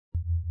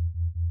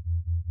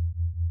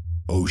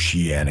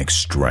Oceanic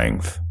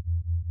strength,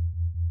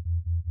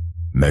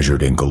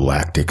 measured in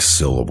galactic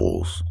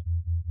syllables.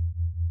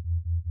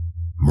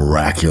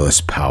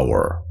 Miraculous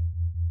power,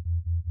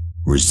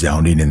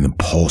 resounding in the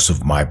pulse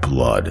of my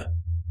blood,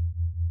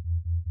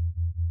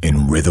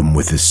 in rhythm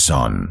with the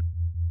sun,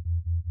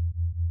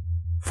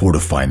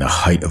 fortifying the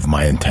height of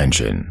my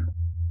intention,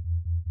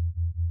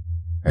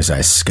 as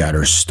I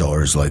scatter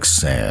stars like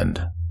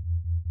sand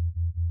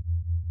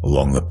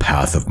along the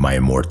path of my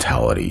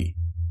immortality.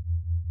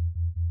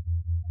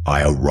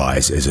 I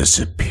arise as a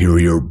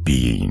superior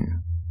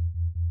being,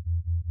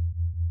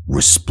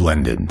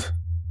 resplendent,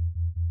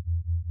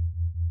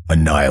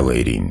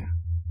 annihilating,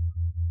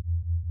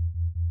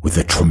 with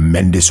a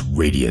tremendous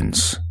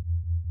radiance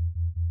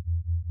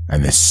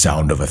and the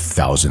sound of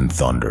 1,000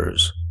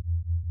 thunders.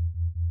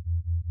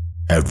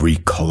 Every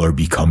color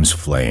becomes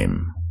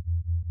flame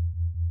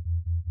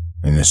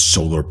in the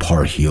solar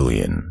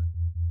parhelion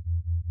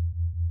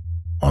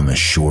on the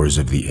shores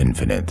of the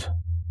infinite.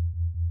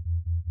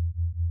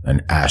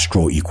 An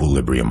astral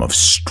equilibrium of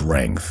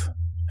strength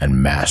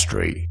and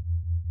mastery.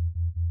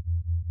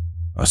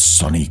 A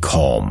sunny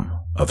calm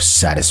of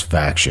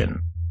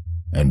satisfaction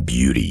and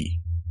beauty.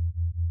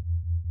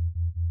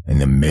 In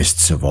the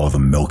mists of all the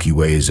Milky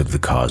Ways of the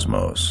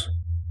cosmos,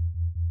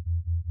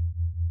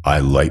 I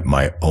light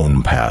my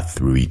own path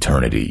through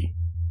eternity,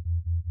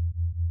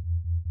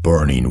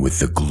 burning with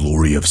the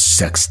glory of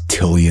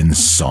sextillion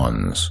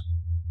suns.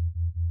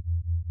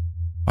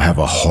 I have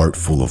a heart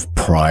full of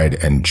pride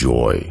and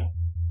joy.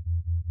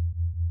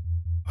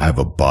 I have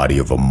a body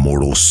of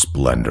immortal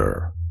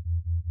splendor,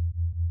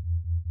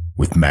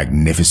 with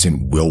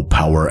magnificent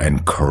willpower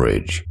and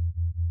courage,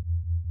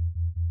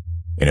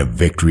 in a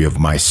victory of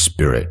my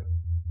spirit,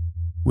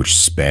 which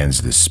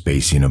spans the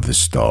spacing of the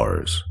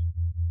stars.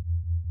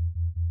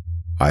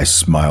 I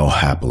smile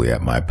happily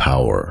at my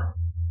power,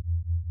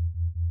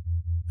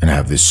 and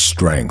have this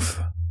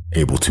strength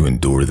able to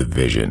endure the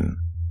vision.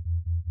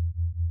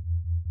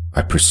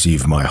 I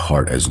perceive my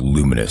heart as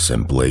luminous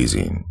and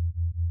blazing,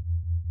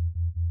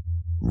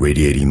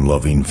 radiating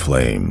loving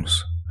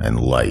flames and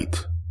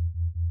light.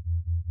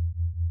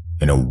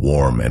 In a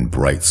warm and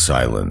bright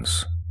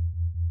silence,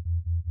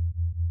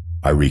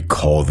 I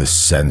recall the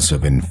sense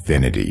of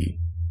infinity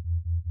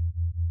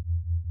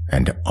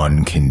and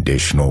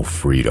unconditional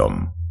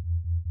freedom.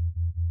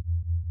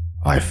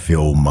 I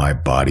fill my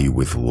body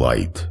with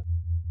light,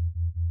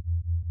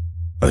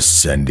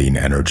 ascending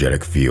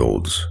energetic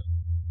fields,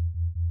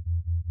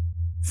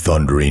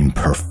 thundering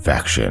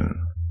perfection.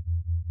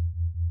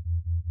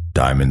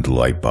 Diamond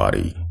light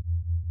body,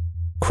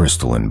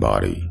 crystalline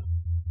body,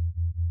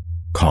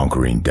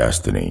 conquering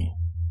destiny.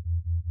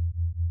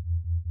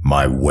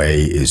 My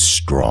way is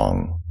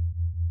strong.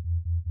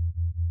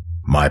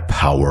 My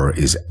power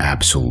is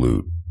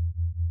absolute.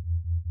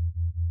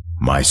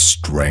 My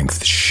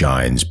strength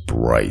shines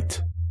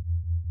bright.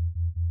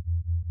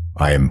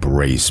 I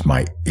embrace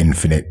my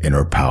infinite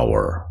inner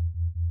power.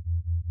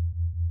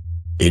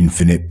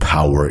 Infinite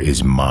power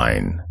is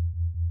mine,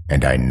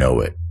 and I know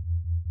it.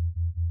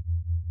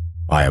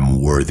 I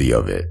am worthy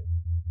of it.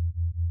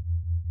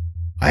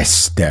 I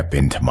step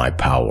into my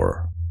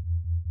power.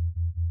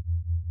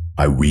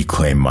 I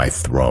reclaim my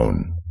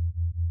throne.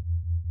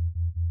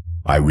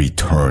 I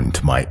return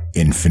to my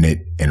infinite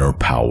inner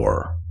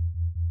power.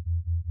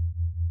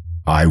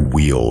 I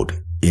wield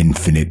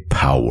infinite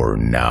power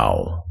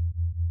now.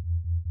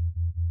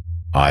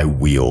 I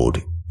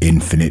wield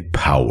infinite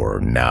power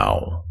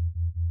now.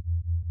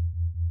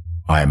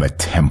 I am a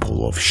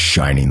temple of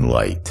shining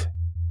light.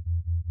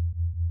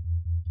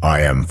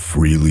 I am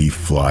freely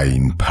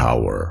flying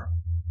power.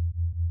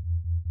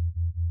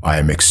 I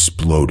am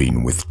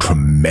exploding with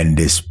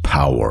tremendous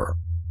power.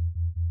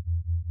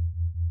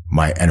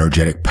 My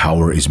energetic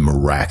power is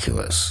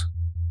miraculous,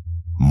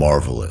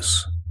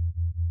 marvelous,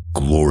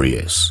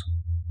 glorious.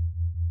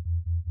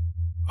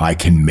 I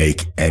can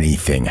make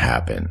anything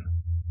happen.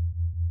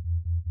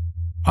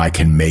 I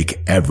can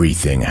make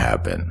everything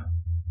happen.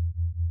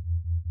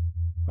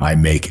 I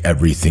make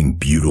everything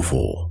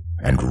beautiful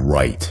and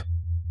right.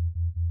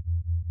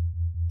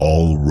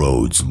 All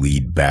roads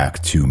lead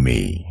back to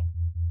me.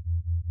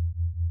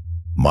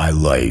 My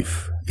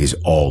life is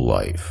all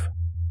life.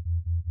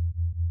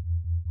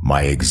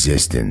 My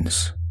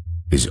existence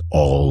is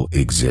all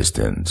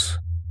existence.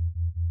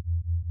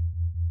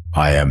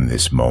 I am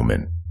this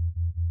moment.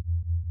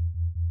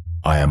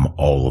 I am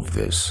all of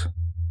this.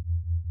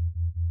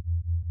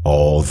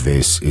 All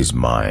this is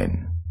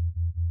mine.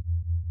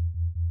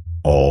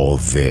 All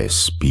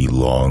this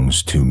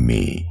belongs to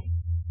me.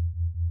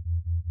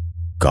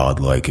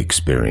 Godlike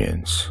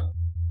experience.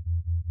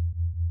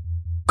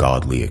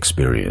 Godly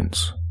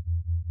experience.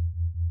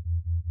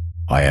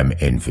 I am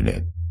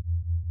infinite.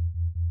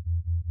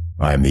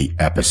 I am the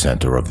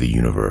epicenter of the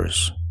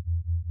universe.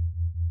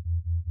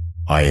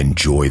 I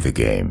enjoy the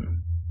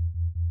game.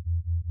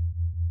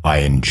 I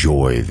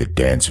enjoy the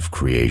dance of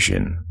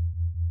creation.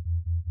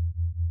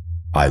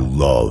 I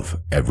love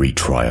every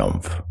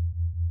triumph.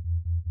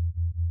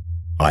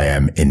 I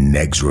am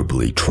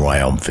inexorably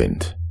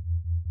triumphant.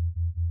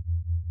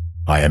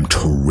 I am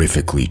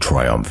terrifically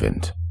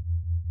triumphant.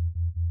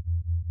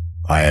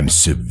 I am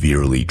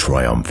severely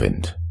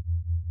triumphant.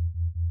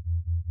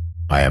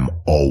 I am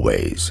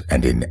always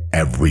and in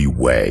every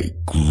way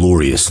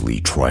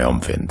gloriously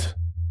triumphant.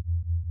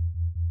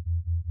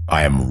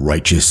 I am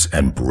righteous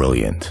and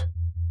brilliant.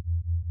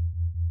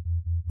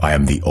 I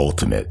am the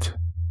ultimate.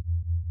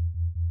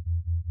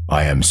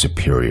 I am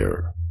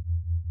superior.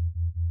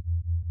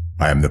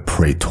 I am the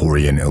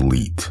praetorian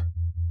elite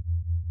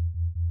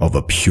of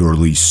a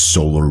purely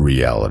solar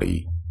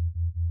reality.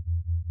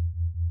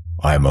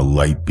 I am a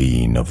light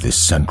being of the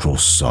central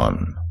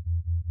sun.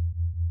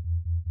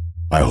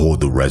 I hold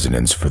the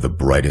resonance for the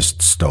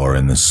brightest star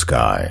in the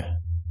sky.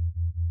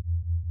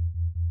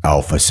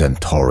 Alpha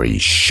Centauri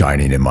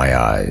shining in my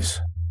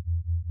eyes.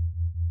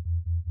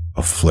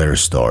 A flare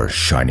star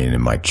shining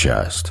in my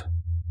chest.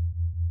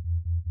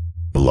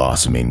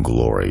 Blossoming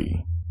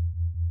glory.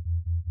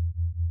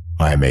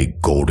 I am a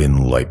golden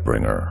light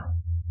bringer.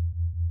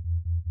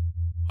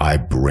 I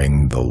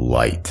bring the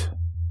light.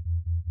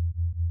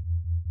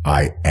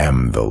 I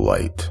am the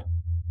light.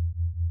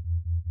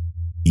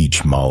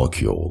 Each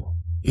molecule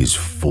is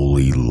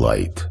fully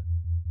light.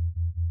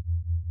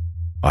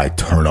 I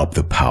turn up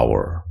the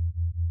power.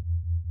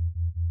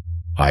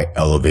 I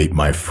elevate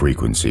my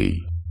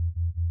frequency.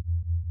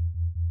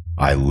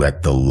 I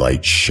let the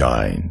light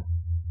shine.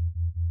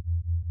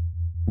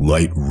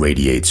 Light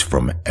radiates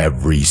from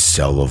every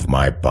cell of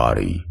my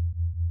body.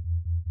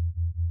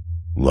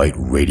 Light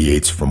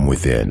radiates from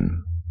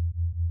within.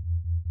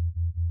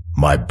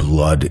 My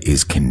blood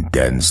is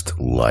condensed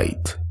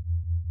light.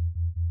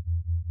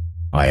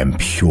 I am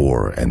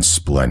pure and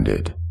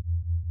splendid.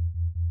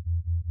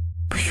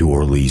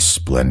 Purely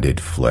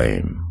splendid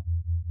flame.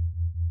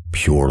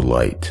 Pure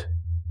light.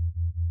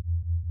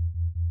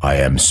 I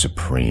am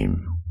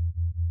supreme.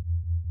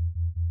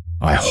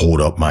 I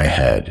hold up my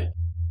head,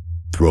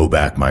 throw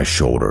back my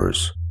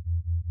shoulders,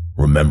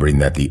 remembering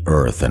that the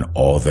earth and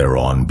all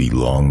thereon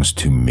belongs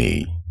to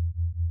me.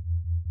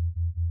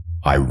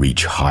 I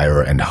reach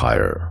higher and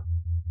higher.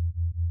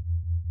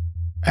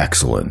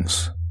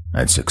 Excellence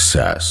and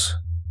success.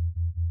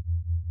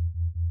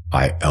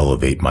 I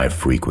elevate my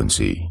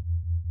frequency.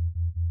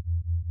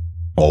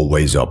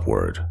 Always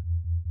upward.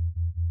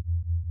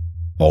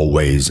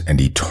 Always and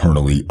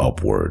eternally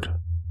upward.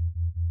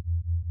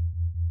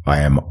 I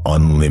am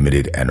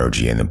unlimited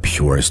energy in the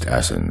purest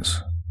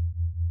essence.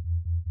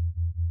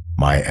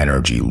 My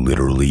energy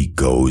literally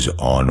goes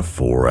on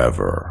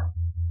forever.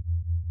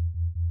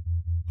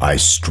 I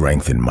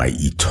strengthen my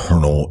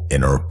eternal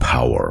inner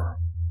power.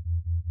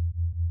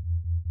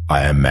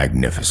 I am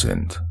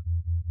magnificent.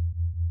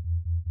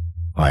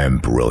 I am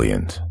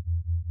brilliant.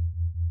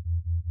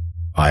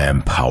 I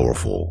am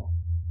powerful.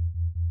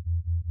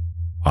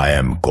 I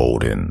am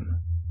golden.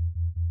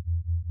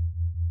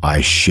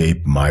 I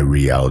shape my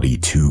reality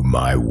to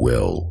my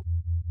will.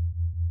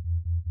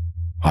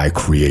 I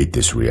create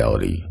this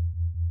reality.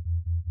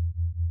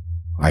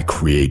 I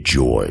create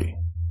joy.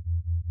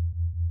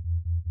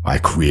 I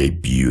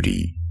create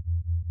beauty.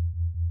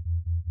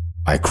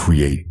 I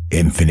create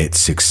infinite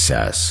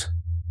success.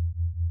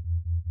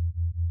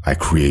 I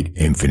create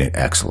infinite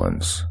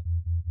excellence.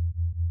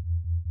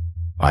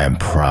 I am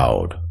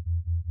proud,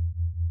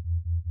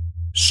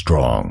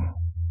 strong,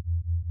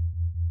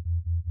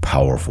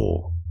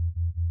 powerful,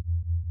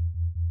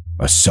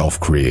 a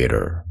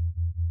self-creator.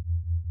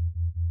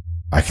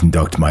 I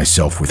conduct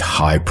myself with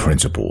high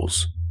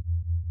principles,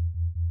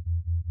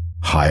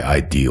 high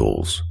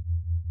ideals,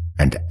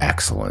 and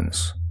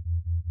excellence.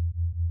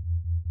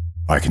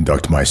 I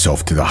conduct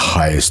myself to the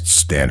highest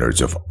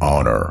standards of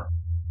honor,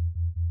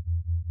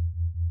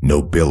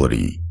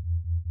 nobility,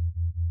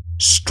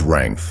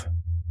 strength,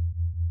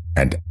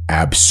 and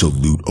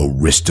absolute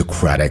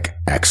aristocratic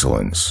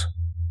excellence.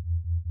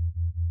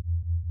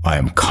 I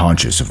am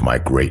conscious of my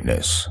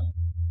greatness.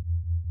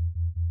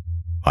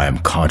 I am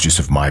conscious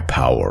of my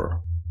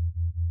power.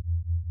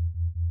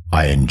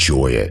 I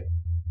enjoy it.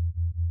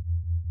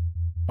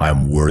 I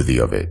am worthy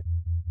of it.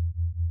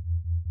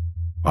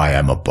 I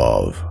am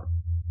above.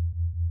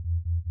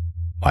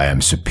 I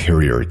am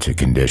superior to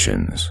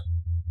conditions.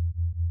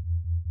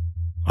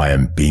 I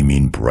am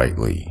beaming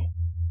brightly.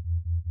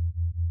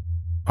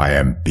 I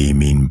am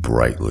beaming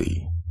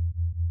brightly.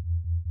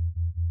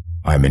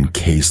 I am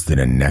encased in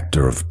a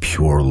nectar of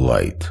pure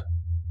light.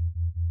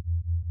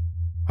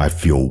 I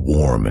feel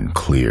warm and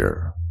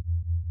clear,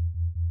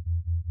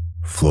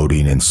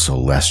 floating in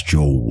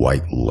celestial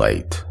white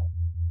light.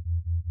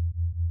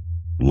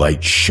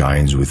 Light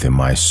shines within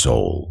my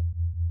soul.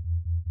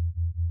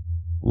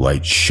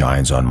 Light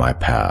shines on my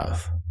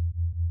path.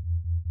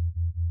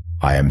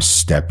 I am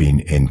stepping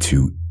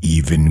into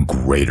even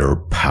greater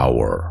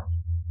power.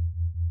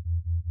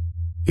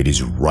 It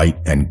is right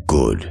and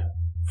good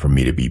for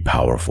me to be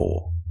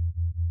powerful.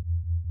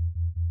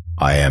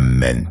 I am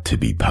meant to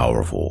be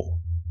powerful.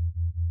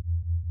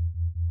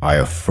 I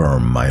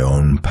affirm my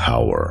own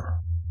power.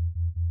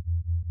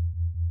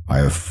 I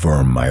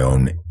affirm my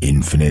own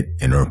infinite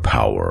inner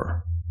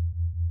power.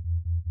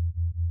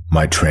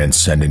 My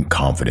transcendent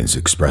confidence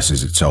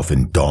expresses itself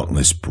in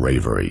dauntless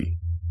bravery,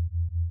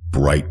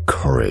 bright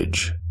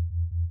courage.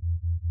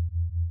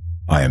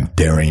 I am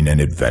daring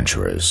and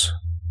adventurous,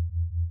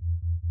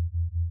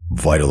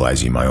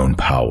 vitalizing my own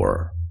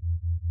power,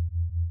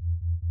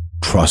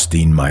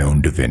 trusting my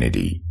own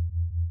divinity.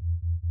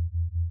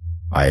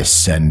 I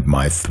ascend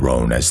my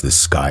throne as the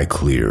sky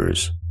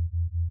clears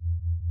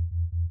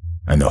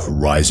and the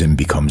horizon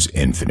becomes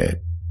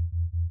infinite.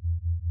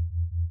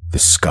 The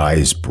sky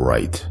is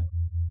bright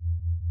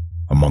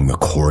among the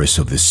chorus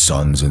of the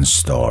suns and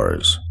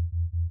stars.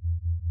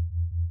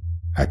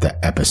 At the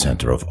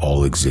epicenter of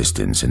all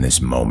existence in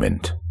this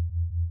moment,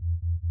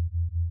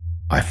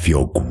 I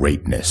feel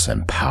greatness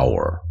and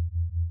power.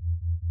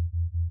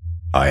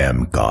 I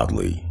am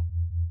godly.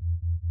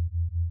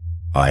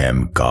 I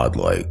am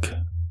godlike.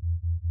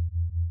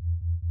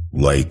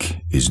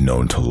 Like is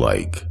known to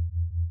like.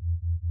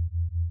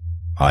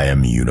 I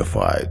am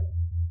unified,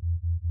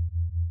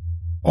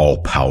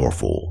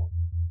 all-powerful,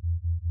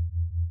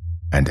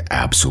 and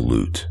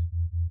absolute.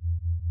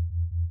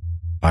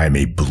 I am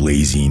a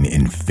blazing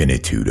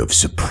infinitude of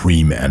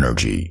supreme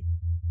energy,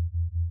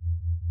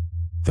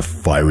 the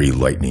fiery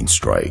lightning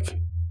strike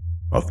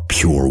of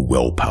pure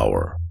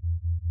willpower,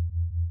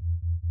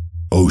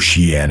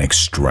 oceanic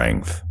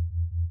strength,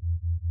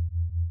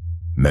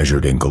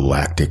 measured in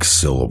galactic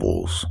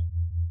syllables,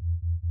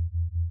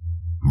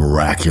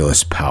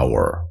 miraculous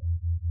power,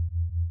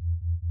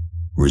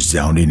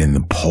 resounding in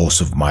the pulse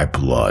of my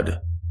blood,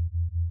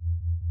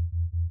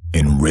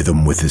 in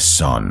rhythm with the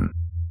sun,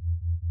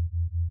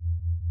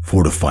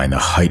 fortifying the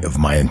height of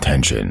my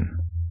intention,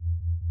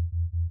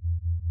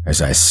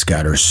 as I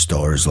scatter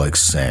stars like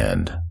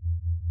sand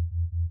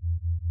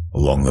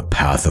along the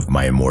path of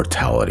my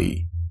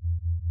immortality.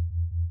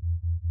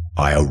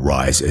 I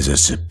arise as a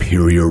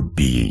superior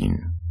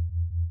being,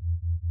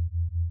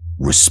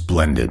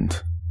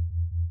 resplendent,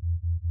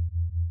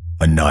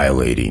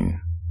 annihilating,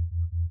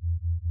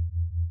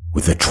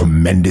 with a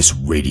tremendous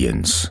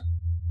radiance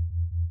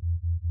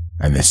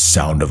and the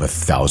sound of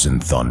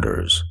 1,000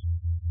 thunders.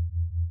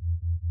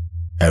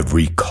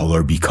 Every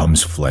color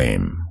becomes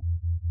flame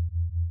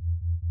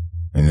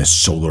in the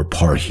solar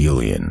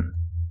parhelion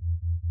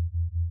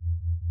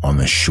on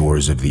the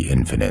shores of the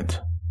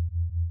infinite.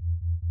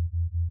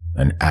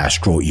 An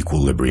astral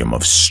equilibrium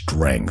of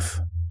strength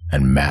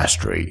and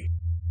mastery.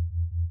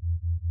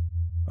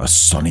 A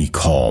sunny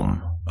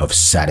calm of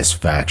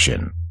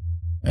satisfaction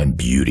and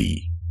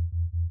beauty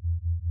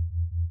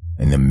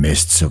in the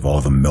midst of all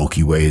the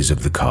Milky Ways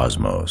of the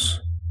cosmos.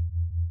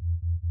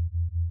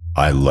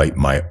 I light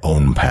my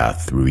own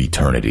path through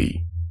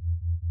eternity,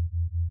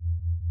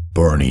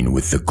 burning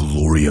with the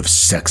glory of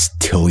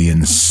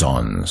sextillion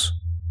suns.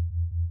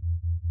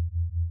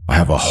 I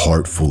have a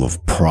heart full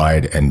of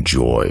pride and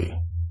joy.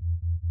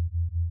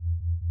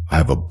 I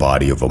have a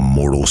body of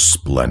immortal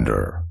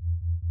splendor,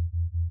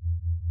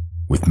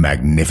 with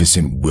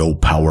magnificent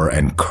willpower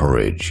and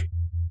courage,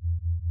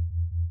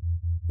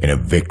 in a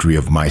victory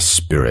of my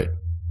spirit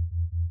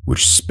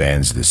which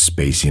spans the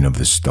spacing of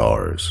the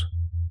stars.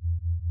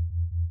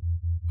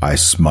 I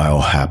smile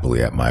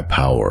happily at my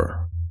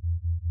power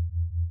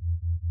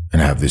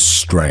and have this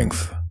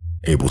strength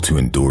able to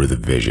endure the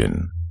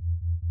vision.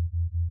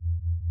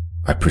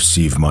 I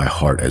perceive my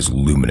heart as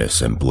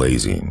luminous and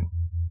blazing,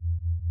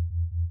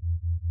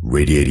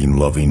 radiating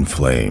loving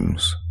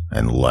flames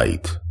and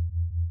light.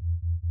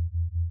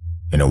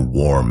 In a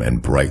warm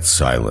and bright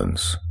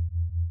silence,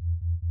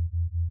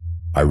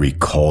 I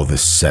recall the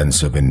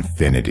sense of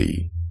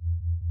infinity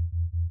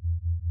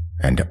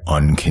and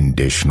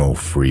unconditional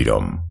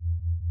freedom.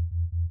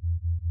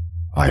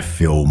 I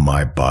fill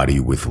my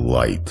body with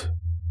light,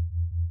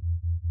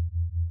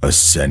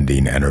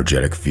 ascending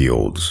energetic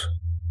fields,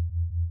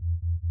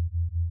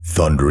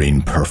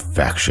 thundering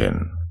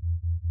perfection,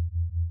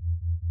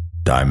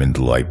 diamond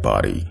light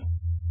body,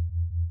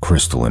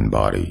 crystalline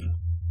body,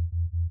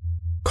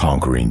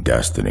 conquering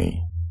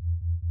destiny.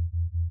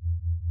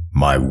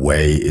 My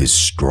way is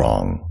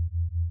strong.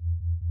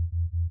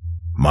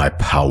 My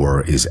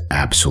power is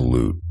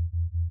absolute.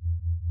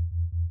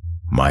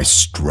 My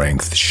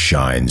strength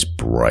shines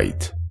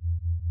bright.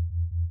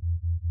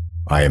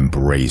 I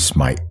embrace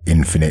my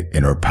infinite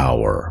inner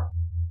power.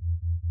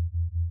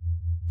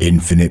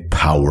 Infinite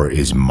power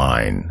is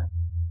mine,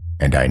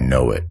 and I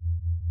know it.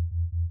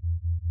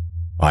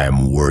 I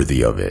am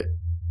worthy of it.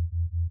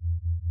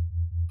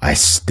 I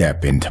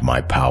step into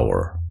my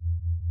power.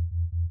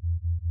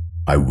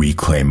 I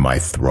reclaim my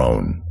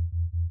throne.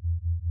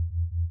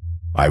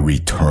 I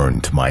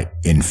return to my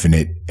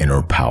infinite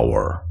inner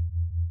power.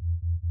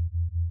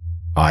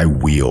 I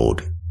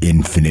wield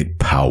infinite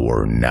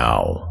power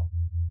now.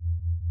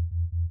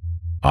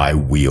 I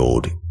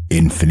wield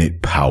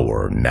infinite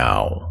power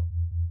now.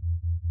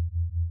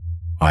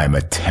 I am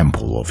a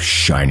temple of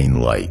shining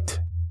light.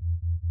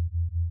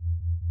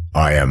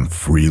 I am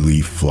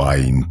freely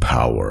flying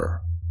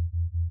power.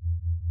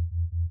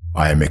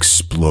 I am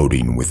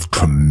exploding with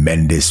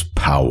tremendous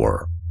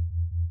power.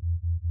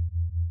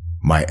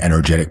 My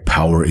energetic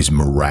power is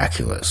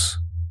miraculous,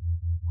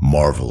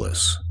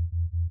 marvelous,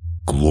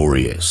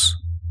 glorious.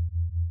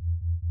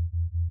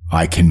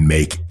 I can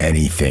make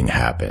anything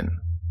happen.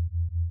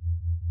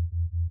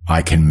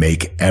 I can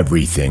make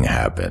everything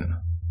happen.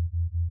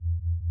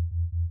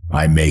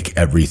 I make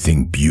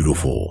everything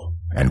beautiful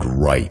and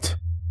right.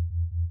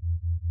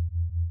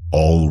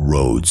 All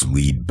roads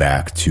lead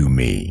back to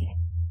me.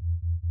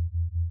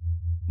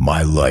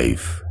 My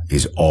life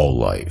is all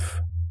life.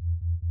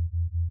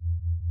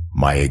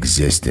 My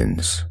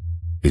existence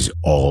is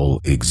all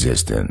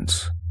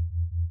existence.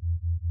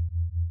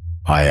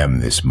 I am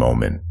this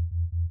moment.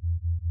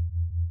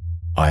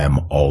 I am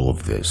all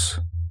of this.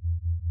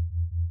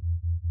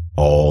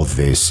 All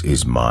this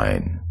is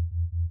mine.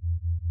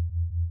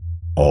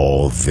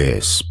 All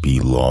this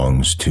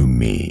belongs to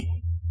me.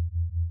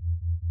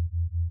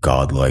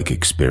 Godlike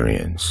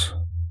experience.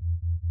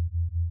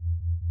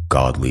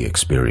 Godly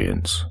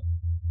experience.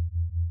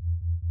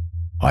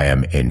 I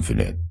am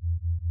infinite.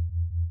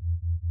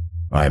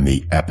 I am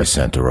the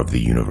epicenter of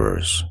the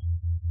universe.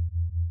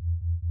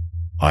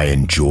 I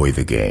enjoy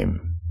the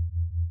game.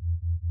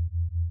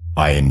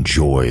 I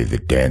enjoy the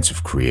dance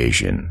of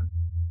creation.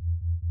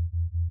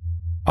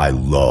 I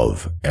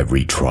love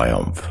every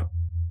triumph.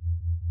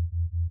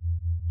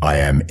 I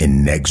am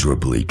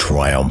inexorably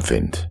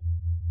triumphant.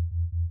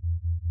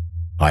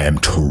 I am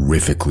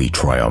terrifically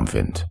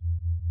triumphant.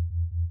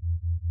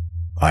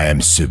 I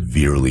am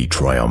severely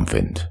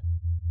triumphant.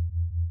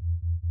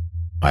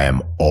 I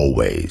am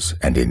always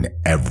and in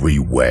every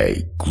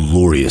way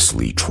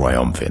gloriously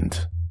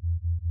triumphant.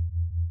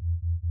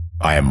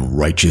 I am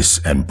righteous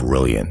and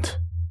brilliant.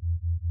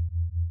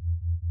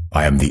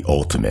 I am the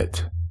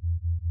ultimate.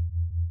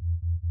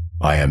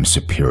 I am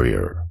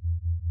superior.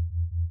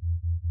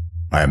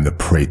 I am the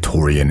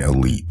praetorian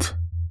elite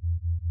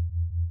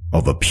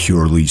of a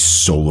purely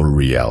solar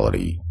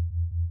reality.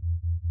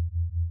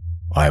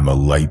 I am a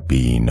light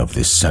being of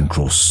the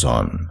central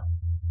sun.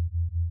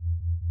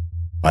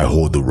 I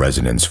hold the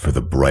resonance for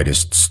the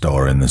brightest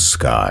star in the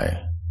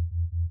sky.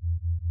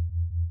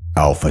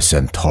 Alpha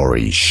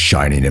Centauri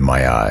shining in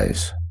my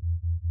eyes.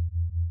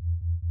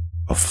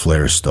 A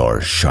flare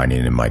star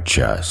shining in my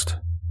chest.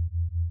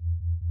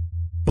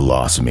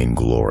 Blossoming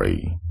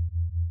glory.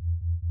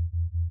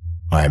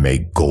 I am a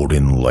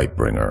golden light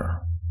bringer.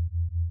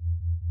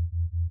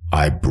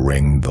 I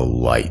bring the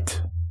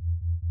light.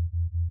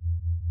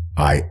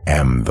 I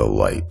am the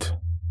light.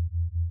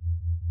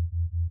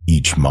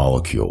 Each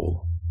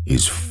molecule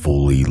is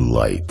fully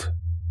light.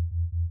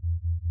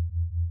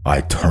 I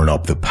turn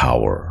up the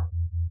power.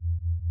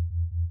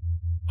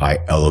 I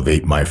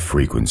elevate my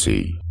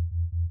frequency.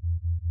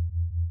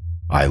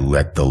 I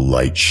let the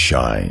light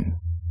shine.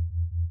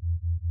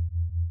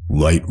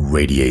 Light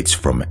radiates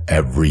from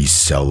every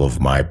cell of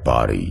my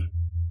body.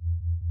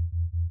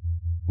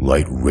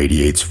 Light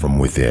radiates from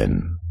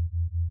within.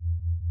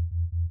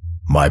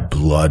 My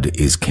blood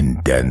is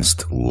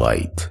condensed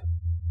light.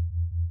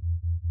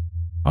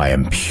 I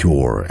am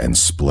pure and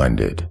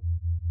splendid.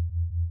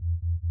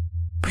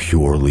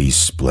 Purely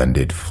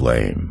splendid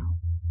flame.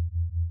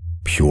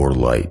 Pure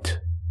light.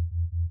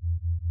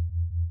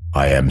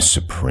 I am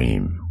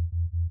supreme.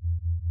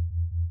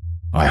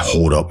 I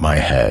hold up my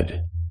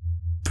head,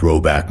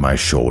 throw back my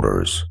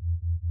shoulders,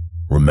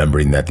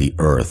 remembering that the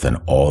earth and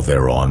all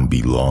thereon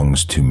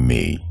belongs to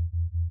me.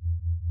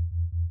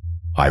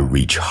 I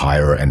reach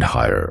higher and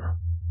higher.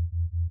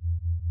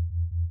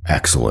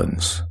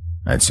 Excellence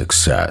and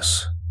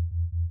success.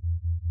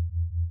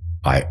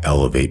 I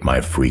elevate my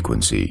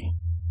frequency.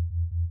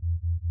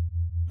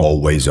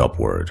 Always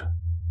upward.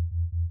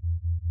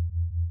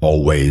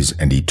 Always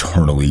and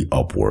eternally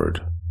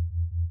upward.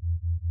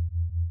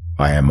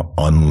 I am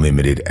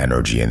unlimited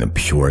energy in the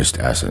purest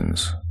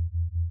essence.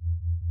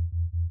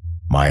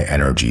 My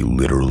energy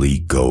literally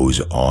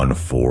goes on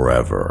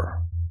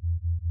forever.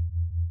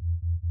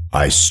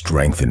 I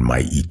strengthen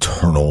my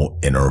eternal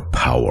inner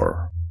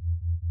power.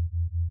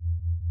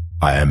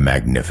 I am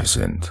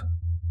magnificent.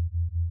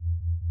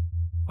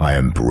 I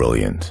am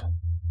brilliant.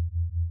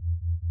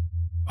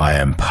 I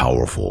am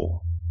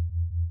powerful.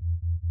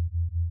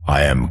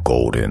 I am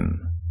golden.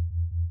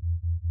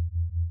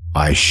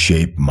 I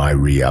shape my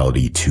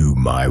reality to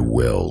my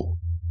will.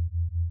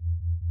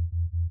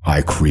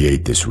 I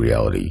create this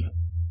reality.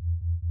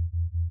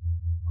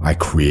 I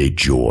create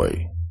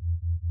joy.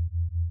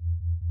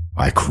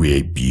 I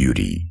create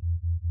beauty.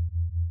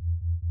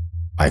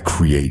 I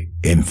create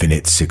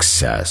infinite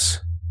success.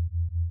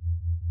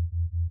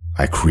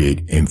 I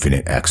create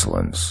infinite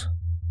excellence.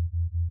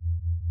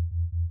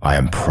 I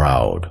am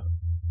proud,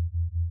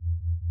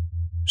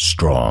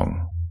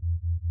 strong,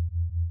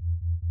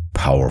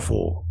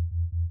 powerful,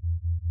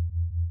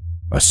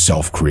 a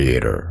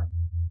self-creator.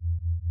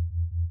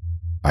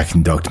 I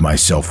conduct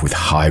myself with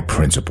high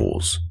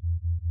principles,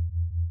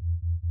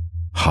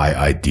 high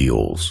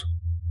ideals,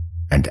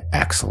 and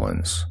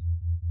excellence.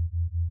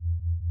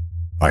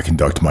 I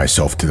conduct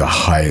myself to the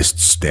highest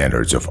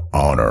standards of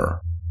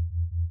honor,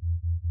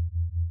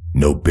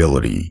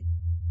 nobility,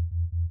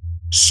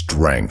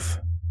 strength,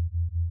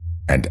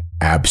 and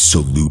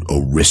absolute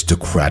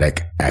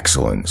aristocratic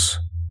excellence.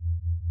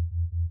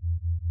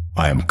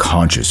 I am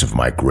conscious of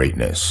my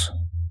greatness.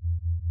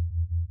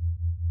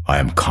 I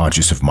am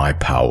conscious of my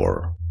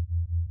power.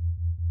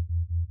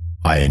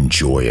 I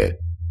enjoy it.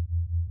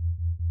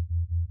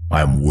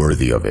 I am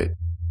worthy of it.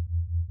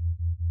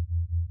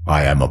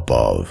 I am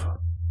above.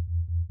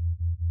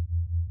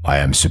 I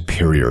am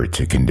superior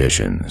to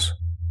conditions.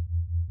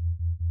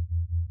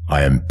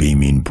 I am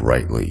beaming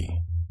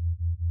brightly.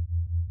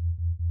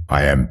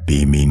 I am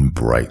beaming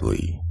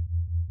brightly.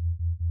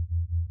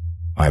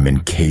 I am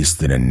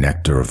encased in a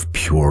nectar of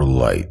pure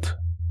light.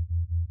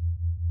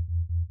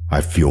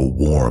 I feel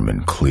warm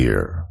and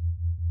clear,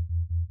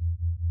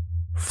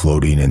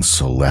 floating in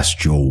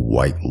celestial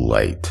white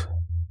light.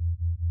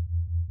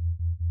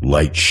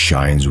 Light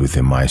shines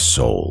within my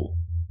soul.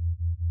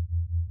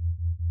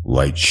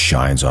 Light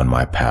shines on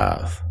my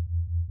path.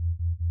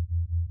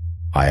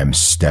 I am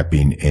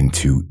stepping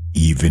into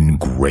even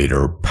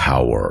greater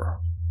power.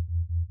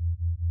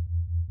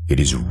 It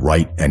is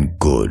right and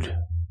good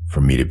for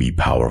me to be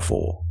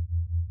powerful.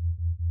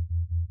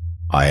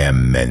 I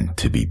am meant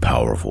to be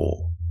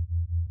powerful.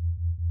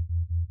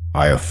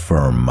 I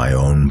affirm my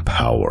own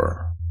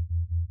power.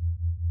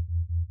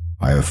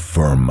 I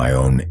affirm my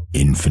own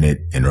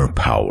infinite inner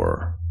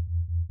power.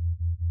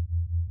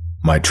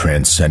 My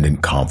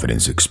transcendent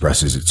confidence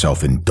expresses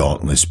itself in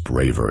dauntless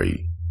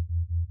bravery,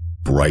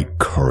 bright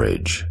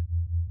courage.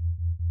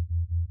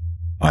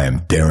 I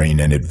am daring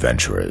and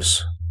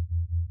adventurous,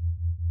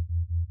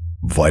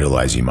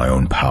 vitalizing my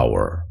own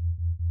power,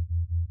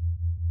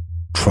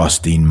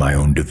 trusting my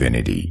own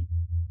divinity.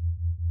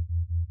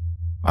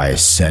 I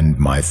ascend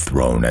my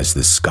throne as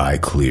the sky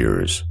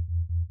clears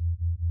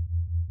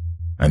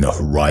and the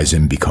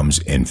horizon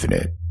becomes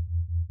infinite.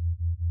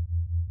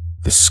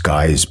 The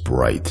sky is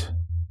bright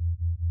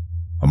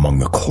among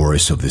the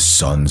chorus of the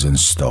suns and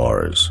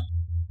stars.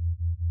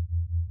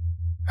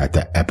 At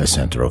the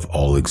epicenter of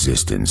all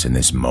existence in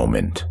this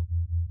moment,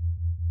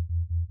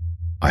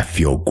 I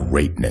feel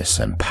greatness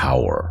and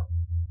power.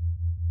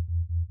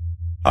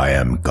 I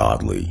am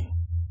godly.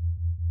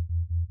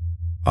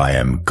 I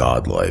am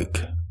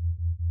godlike.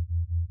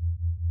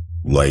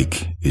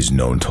 Like is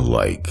known to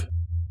like.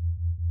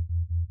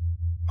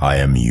 I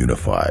am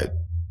unified,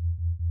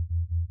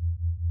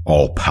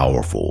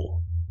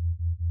 all-powerful,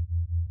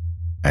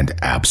 and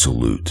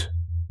absolute.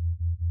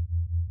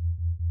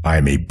 I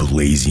am a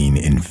blazing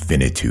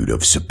infinitude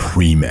of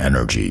supreme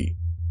energy,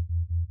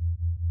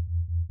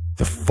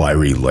 the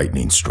fiery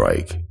lightning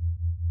strike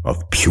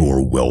of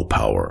pure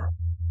willpower,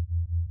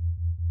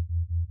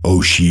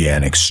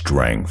 oceanic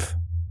strength,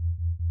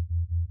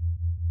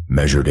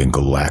 measured in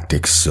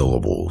galactic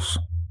syllables,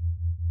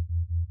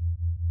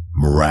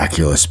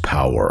 miraculous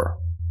power,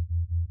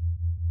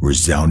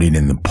 resounding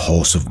in the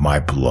pulse of my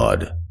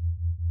blood,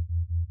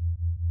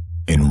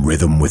 in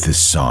rhythm with the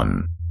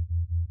sun,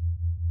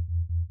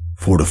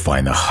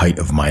 fortifying the height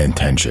of my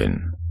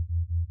intention,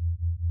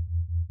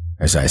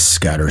 as I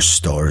scatter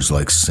stars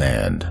like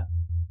sand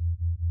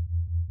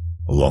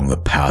along the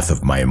path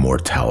of my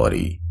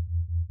immortality.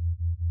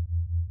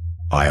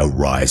 I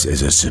arise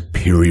as a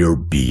superior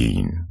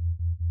being,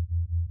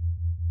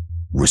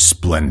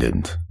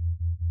 resplendent,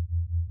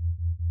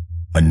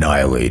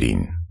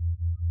 annihilating,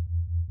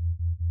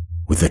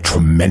 with a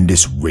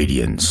tremendous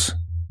radiance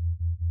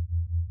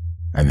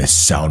and the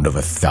sound of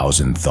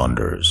 1,000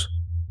 thunders.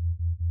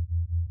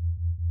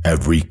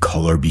 Every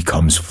color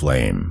becomes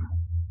flame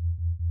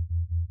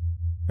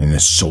in the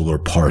solar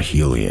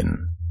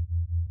parhelion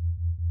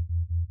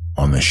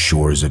on the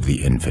shores of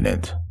the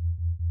infinite,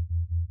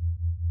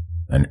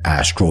 an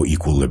astral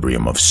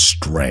equilibrium of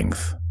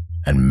strength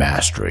and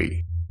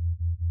mastery,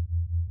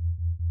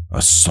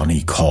 a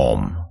sunny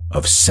calm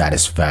of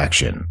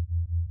satisfaction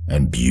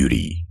and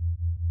beauty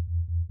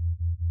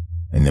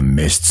in the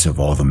mists of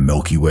all the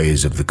Milky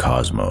Ways of the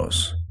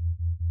cosmos.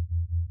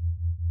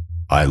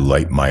 I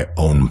light my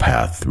own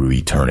path through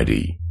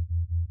eternity,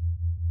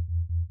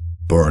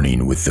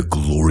 burning with the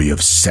glory of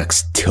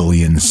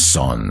sextillion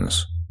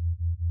suns.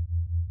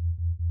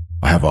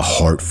 I have a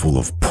heart full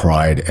of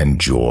pride and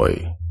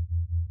joy.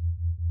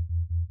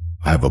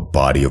 I have a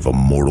body of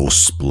immortal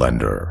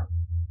splendor,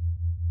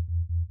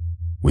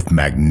 with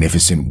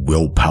magnificent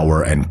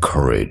willpower and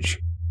courage,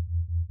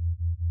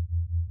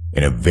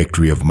 in a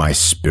victory of my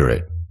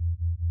spirit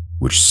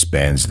which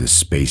spans the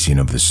spacing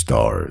of the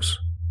stars.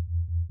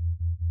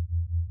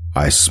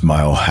 I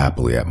smile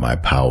happily at my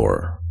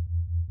power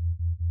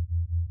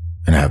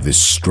and have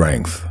this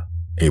strength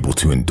able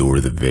to endure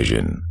the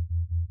vision.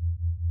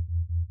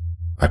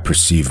 I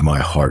perceive my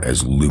heart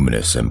as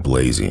luminous and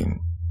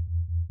blazing,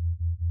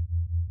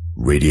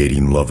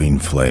 radiating loving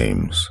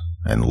flames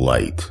and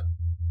light.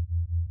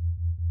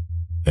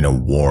 In a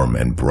warm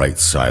and bright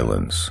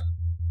silence,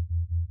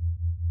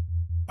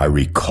 I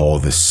recall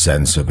the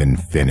sense of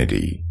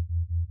infinity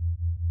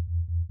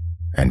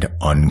and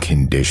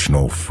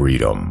unconditional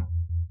freedom.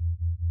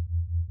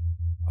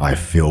 I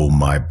fill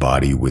my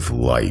body with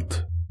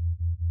light,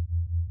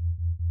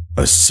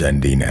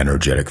 ascending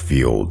energetic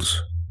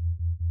fields,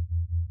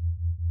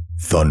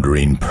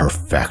 thundering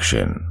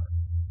perfection,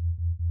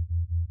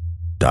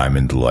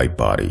 diamond light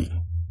body,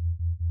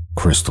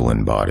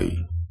 Crystalline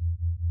Body,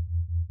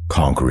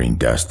 conquering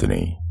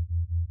destiny.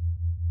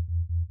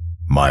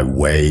 My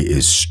way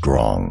is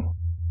strong.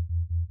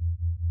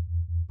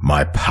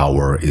 My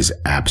power is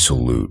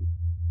absolute.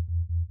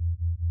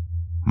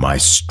 My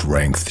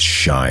strength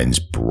shines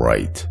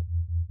bright.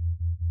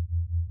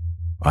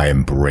 I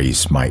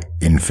embrace my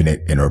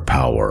infinite inner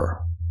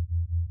power.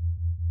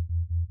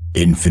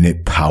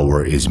 Infinite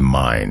power is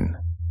mine,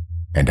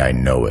 and I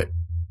know it.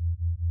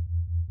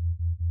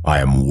 I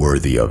am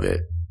worthy of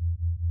it.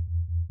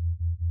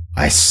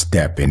 I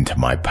step into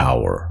my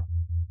power.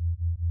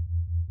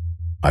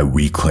 I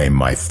reclaim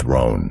my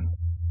throne.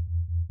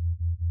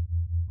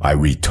 I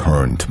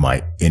return to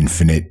my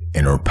infinite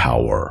inner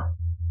power.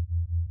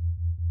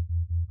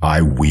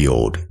 I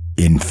wield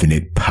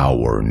infinite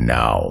power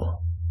now.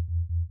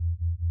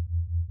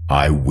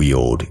 I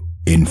wield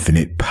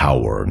infinite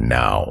power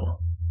now.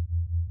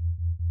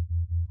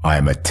 I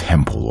am a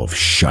temple of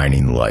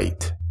shining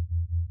light.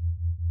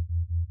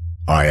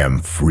 I am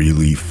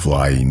freely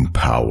flying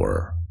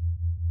power.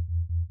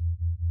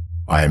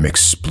 I am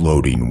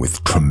exploding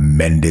with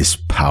tremendous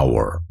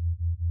power.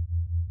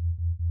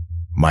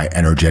 My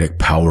energetic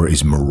power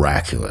is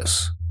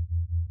miraculous,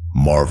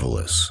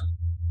 marvelous,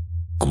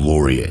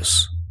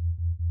 glorious.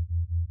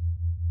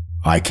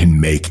 I can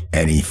make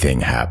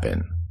anything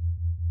happen.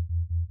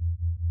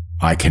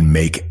 I can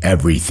make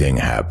everything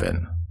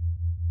happen.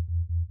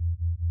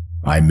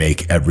 I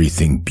make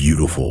everything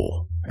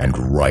beautiful and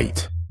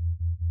right.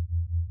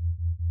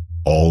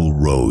 All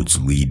roads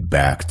lead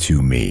back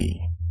to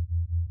me.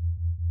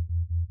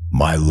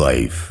 My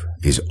life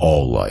is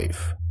all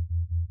life.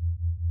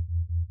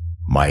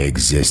 My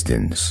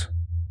existence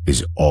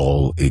is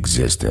all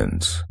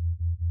existence.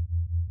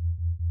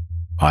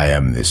 I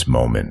am this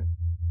moment.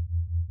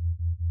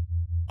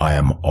 I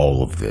am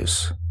all of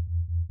this.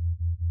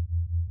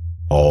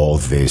 All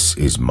this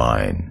is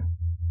mine.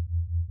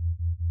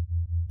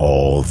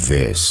 All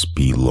this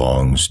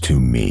belongs to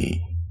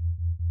me.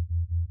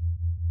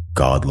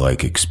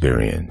 Godlike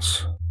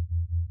experience.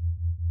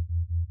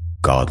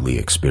 Godly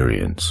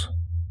experience.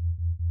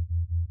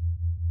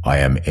 I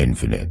am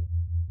infinite.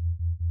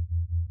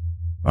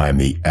 I am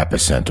the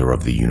epicenter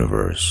of the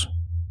universe.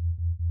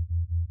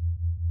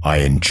 I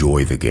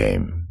enjoy the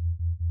game.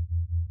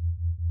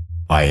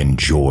 I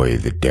enjoy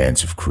the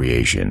dance of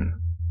creation.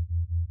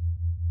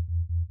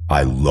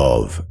 I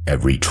love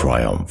every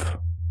triumph.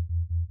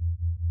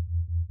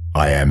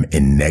 I am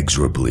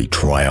inexorably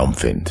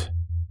triumphant.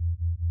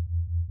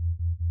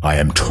 I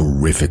am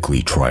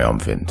terrifically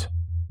triumphant.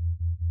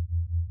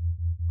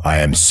 I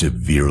am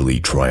severely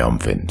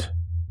triumphant.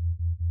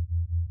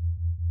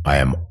 I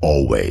am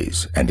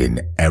always and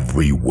in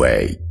every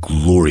way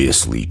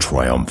gloriously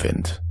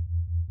triumphant.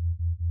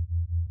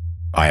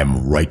 I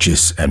am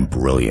righteous and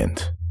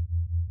brilliant.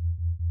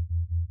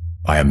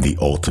 I am the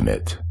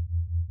ultimate.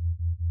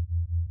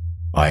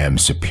 I am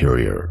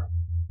superior.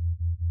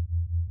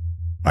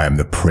 I am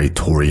the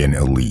praetorian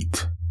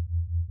elite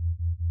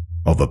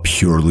of a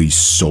purely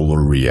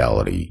solar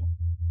reality.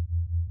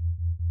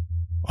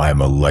 I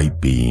am a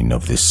light being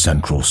of the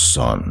central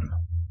sun.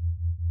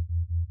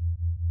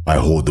 I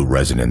hold the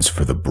resonance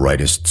for the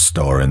brightest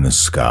star in the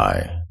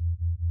sky.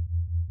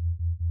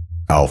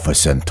 Alpha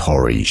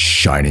Centauri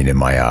shining in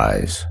my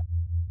eyes.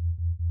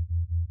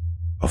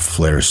 A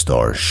flare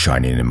star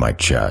shining in my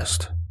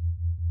chest.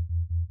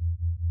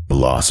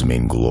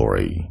 Blossoming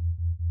glory.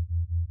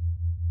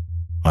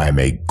 I am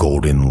a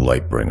golden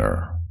light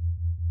bringer.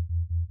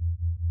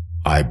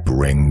 I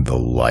bring the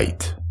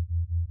light.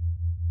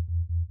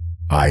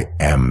 I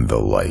am the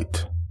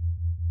light.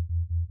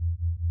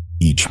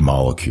 Each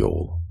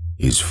molecule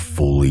is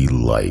fully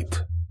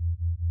light.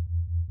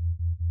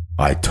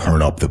 I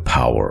turn up the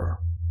power.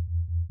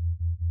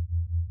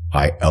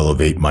 I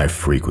elevate my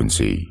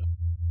frequency.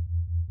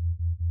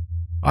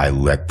 I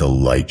let the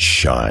light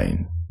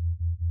shine.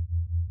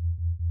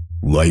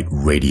 Light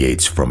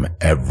radiates from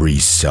every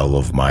cell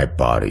of my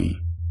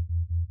body.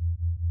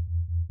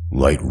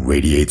 Light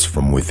radiates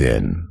from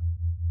within.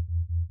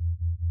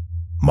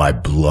 My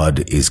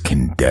blood is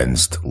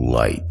condensed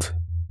light.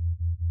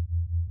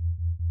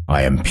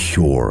 I am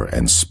pure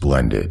and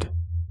splendid.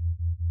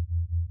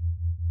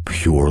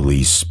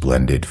 Purely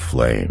splendid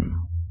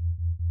flame.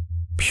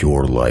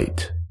 Pure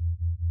light.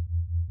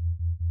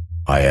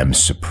 I am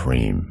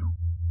supreme.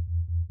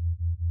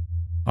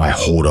 I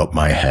hold up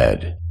my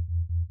head,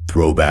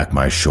 throw back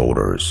my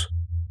shoulders,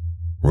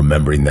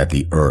 remembering that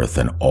the earth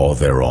and all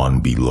thereon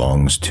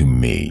belongs to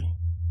me.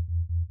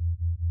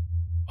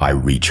 I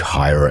reach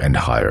higher and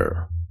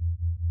higher.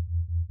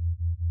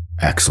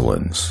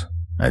 Excellence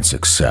and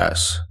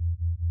success.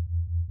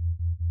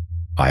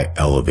 I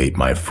elevate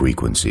my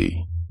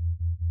frequency.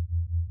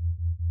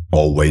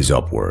 Always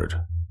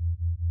upward.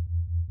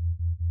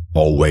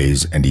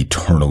 Always and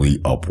eternally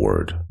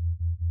upward.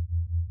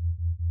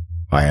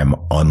 I am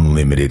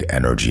unlimited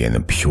energy in the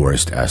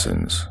purest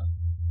essence.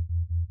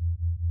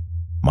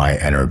 My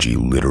energy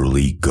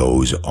literally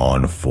goes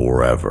on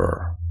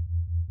forever.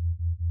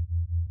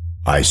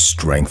 I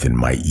strengthen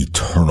my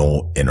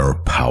eternal inner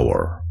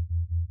power.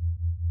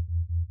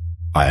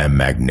 I am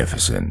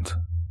magnificent.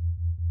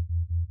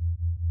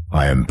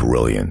 I am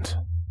brilliant.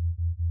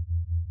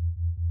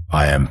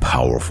 I am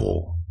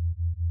powerful.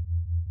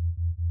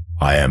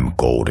 I am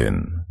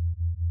golden.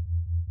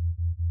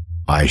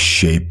 I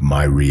shape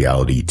my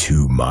reality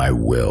to my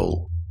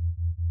will.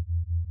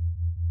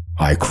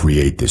 I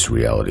create this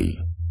reality.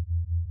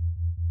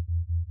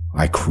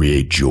 I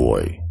create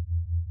joy.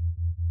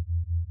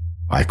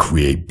 I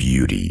create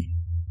beauty.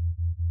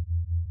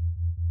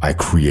 I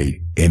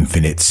create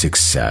infinite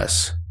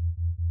success.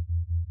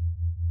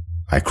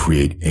 I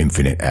create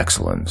infinite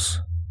excellence.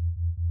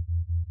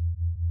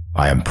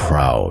 I am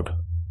proud,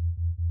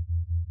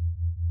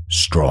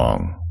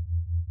 strong,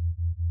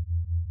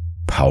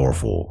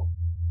 powerful,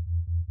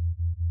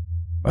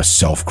 a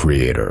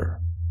self-creator.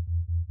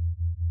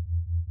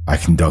 I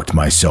conduct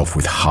myself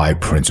with high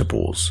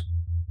principles,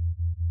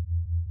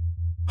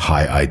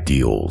 high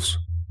ideals,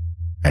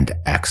 and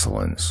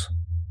excellence.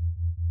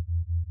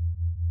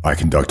 I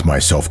conduct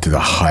myself to the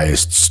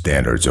highest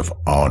standards of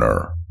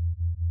honor,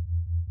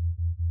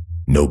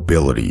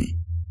 nobility,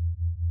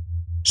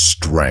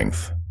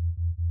 strength,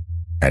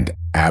 and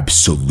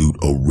absolute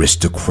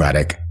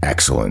aristocratic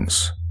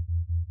excellence.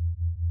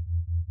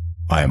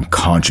 I am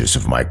conscious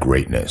of my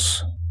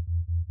greatness.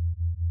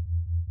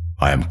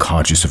 I am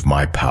conscious of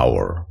my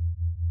power.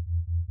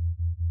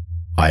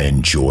 I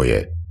enjoy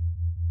it.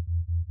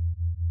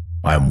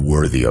 I am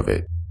worthy of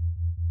it.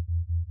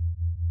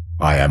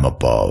 I am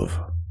above.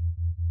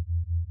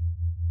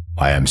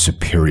 I am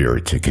superior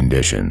to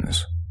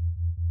conditions.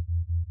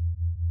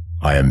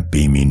 I am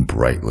beaming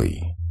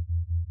brightly.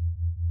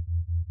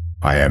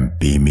 I am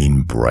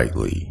beaming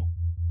brightly.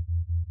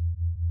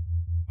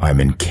 I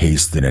am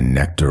encased in a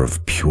nectar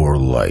of pure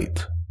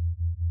light.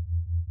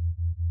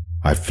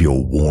 I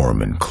feel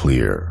warm and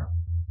clear,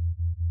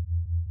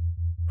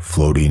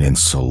 floating in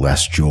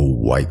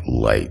celestial white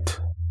light.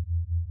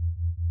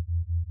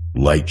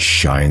 Light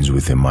shines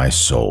within my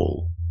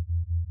soul.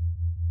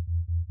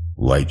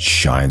 Light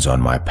shines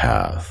on my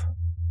path.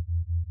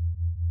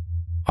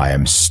 I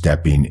am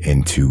stepping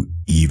into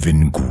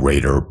even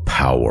greater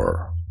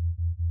power.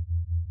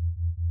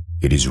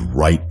 It is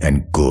right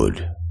and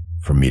good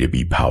for me to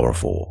be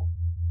powerful.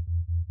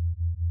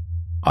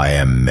 I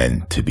am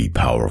meant to be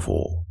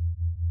powerful.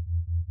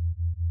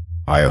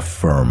 I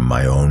affirm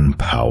my own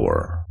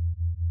power.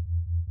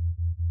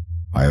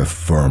 I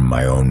affirm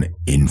my own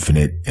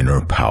infinite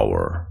inner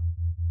power.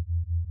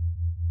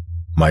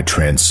 My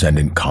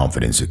transcendent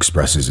confidence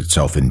expresses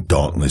itself in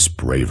dauntless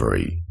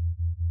bravery,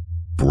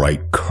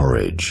 bright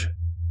courage.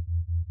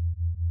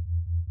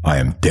 I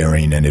am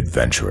daring and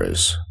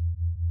adventurous,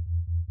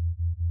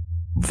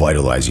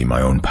 vitalizing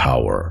my own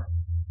power,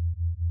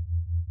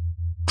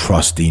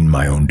 trusting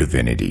my own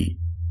divinity.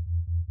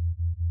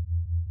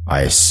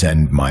 I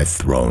ascend my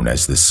throne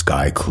as the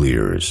sky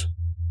clears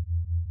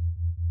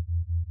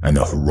and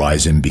the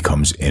horizon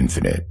becomes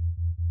infinite.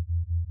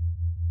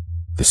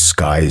 The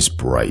sky is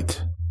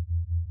bright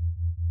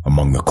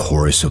among the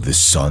chorus of the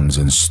suns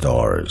and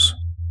stars.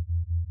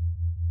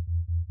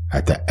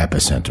 At the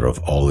epicenter of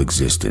all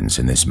existence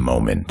in this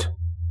moment,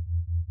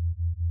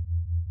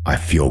 I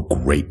feel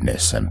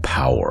greatness and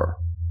power.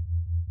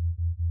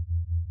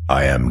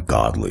 I am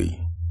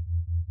godly.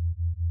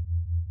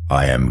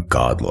 I am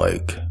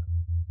godlike.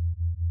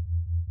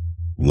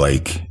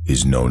 Like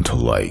is known to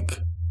like.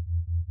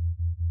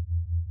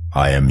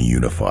 I am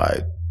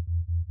unified,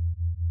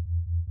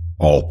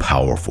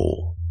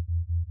 all-powerful,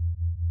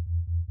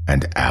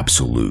 and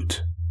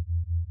absolute.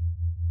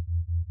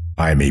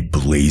 I am a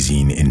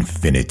blazing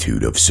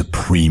infinitude of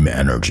supreme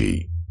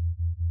energy,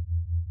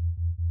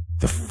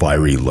 the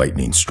fiery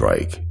lightning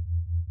strike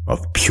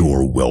of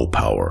pure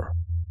willpower,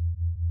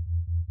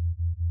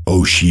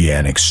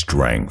 oceanic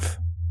strength,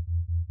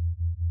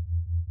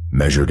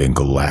 measured in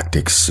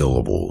galactic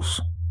syllables,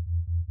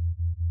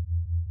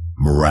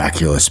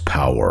 miraculous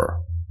power,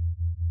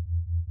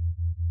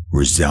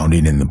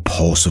 resounding in the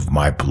pulse of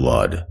my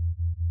blood,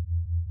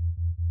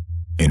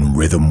 in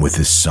rhythm with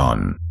the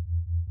sun,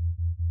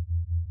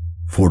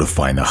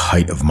 fortifying the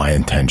height of my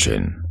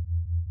intention,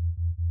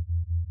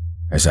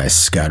 as I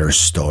scatter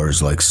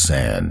stars like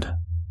sand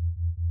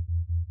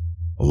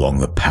along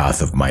the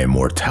path of my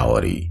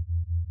immortality.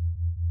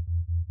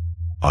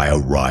 I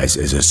arise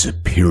as a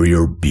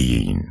superior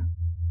being,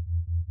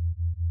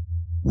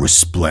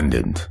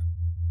 resplendent,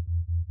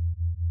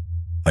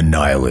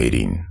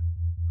 annihilating,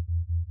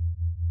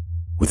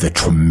 with a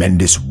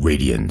tremendous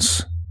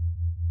radiance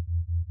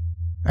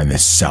and the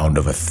sound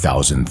of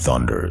 1,000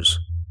 thunders.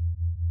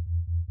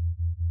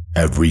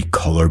 Every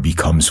color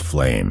becomes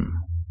flame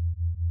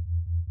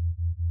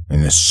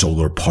in the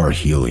solar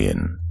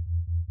parhelion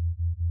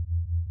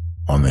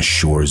on the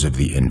shores of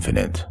the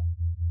infinite,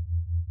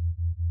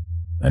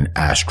 an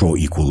astral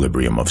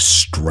equilibrium of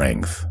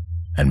strength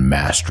and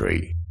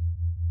mastery,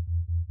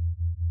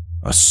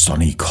 a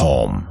sunny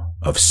calm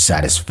of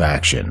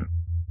satisfaction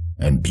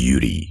and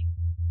beauty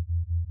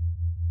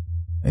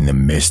in the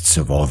mists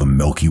of all the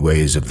Milky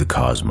Ways of the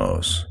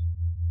cosmos.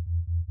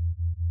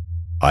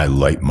 I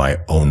light my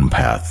own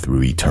path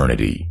through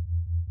eternity.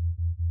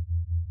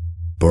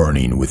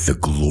 burning with the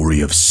glory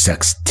of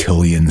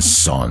sextillion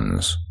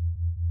suns.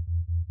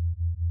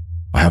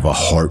 I have a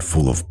heart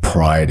full of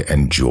pride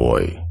and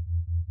joy.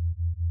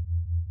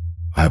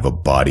 I have a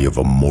body of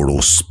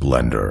immortal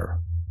splendor,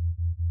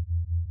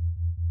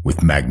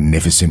 with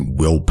magnificent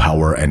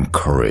willpower and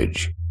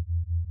courage,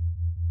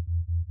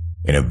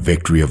 in a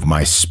victory of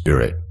my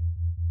spirit,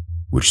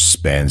 which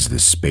spans the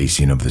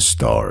spacing of the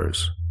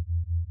stars.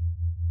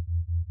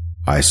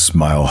 I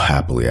smile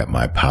happily at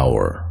my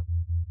power,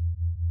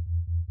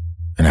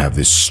 and have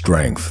this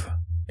strength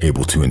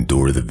able to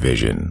endure the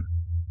vision.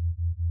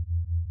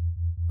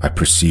 I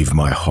perceive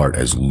my heart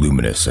as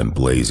luminous and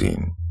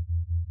blazing,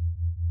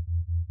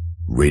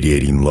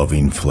 radiating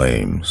loving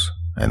flames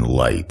and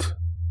light.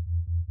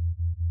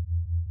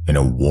 In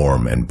a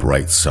warm and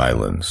bright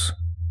silence,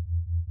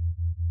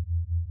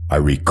 I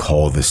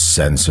recall the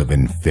sense of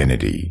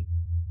infinity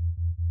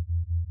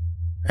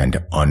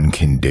and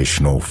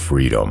unconditional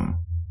freedom.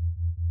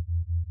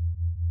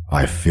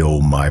 I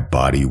fill my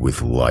body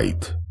with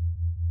light,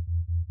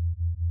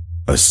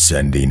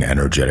 ascending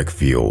energetic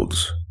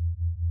fields,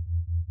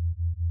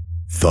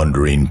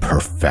 thundering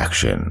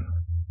perfection,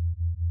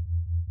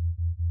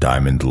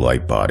 diamond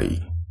light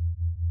body,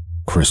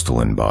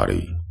 crystalline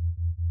body,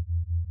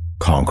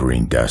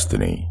 conquering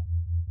destiny.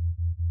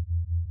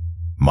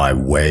 My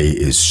way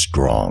is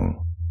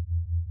strong.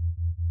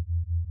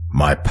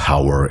 My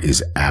power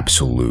is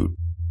absolute.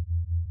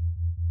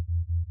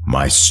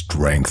 My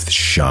strength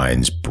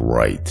shines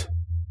bright.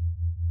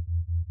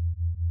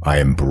 I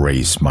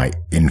embrace my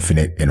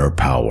infinite inner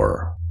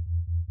power.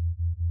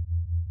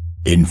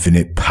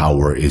 Infinite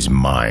power is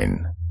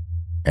mine,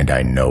 and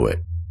I know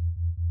it.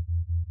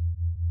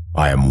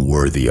 I am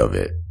worthy of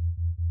it.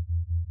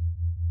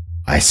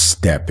 I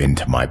step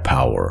into my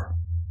power.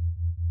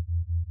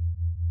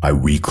 I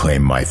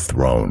reclaim my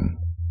throne.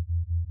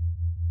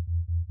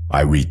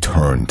 I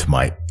return to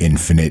my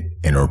infinite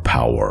inner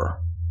power.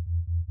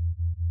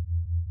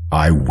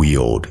 I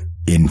wield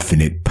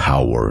infinite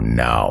power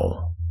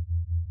now.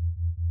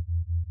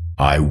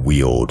 I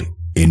wield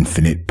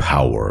infinite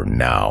power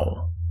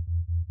now.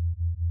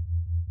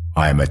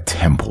 I am a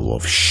temple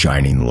of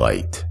shining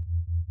light.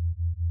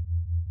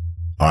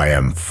 I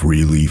am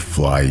freely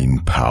flying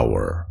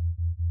power.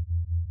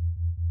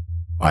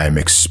 I am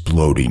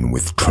exploding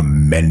with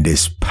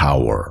tremendous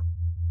power.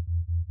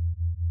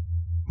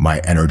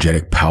 My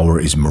energetic power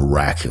is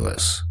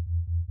miraculous,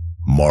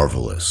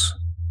 marvelous,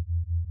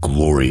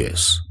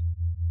 glorious.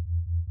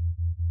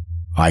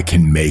 I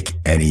can make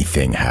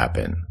anything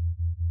happen.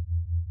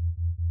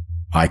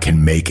 I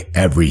can make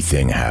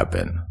everything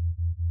happen.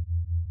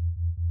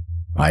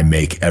 I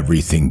make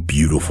everything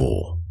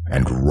beautiful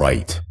and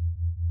right.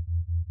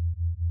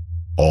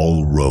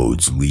 All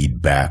roads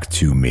lead back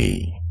to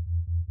me.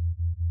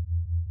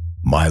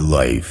 My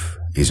life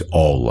is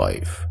all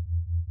life.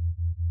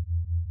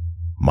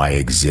 My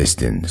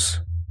existence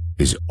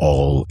is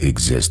all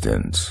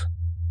existence.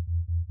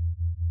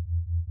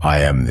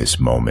 I am this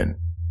moment.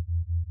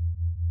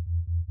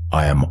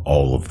 I am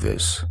all of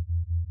this.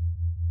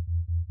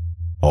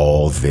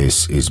 All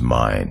this is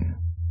mine.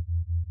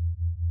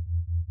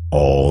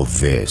 All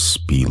this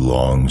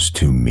belongs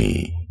to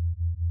me.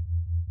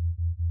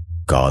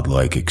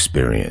 Godlike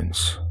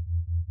experience.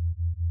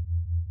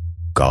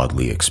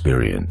 Godly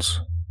experience.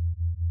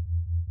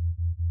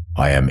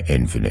 I am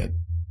infinite.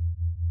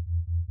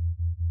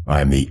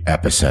 I am the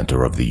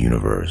epicenter of the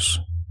universe.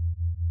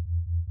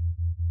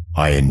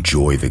 I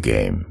enjoy the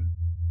game.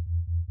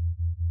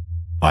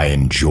 I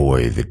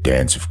enjoy the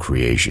dance of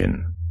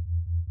creation.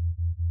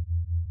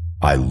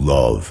 I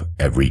love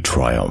every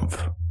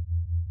triumph.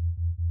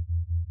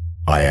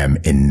 I am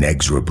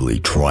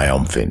inexorably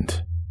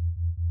triumphant.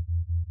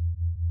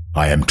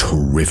 I am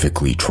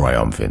terrifically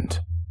triumphant.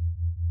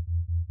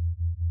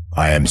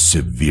 I am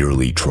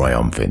severely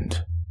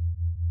triumphant.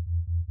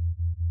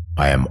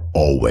 I am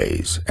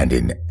always and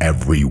in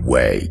every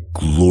way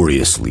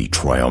gloriously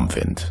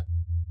triumphant.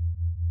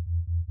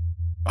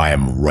 I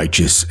am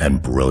righteous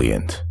and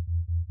brilliant.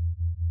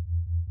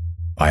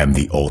 I am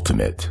the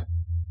ultimate.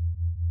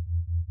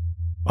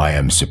 I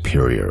am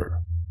superior.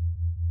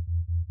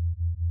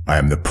 I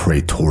am the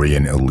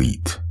praetorian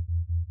elite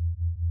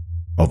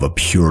of a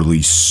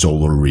purely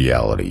solar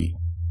reality.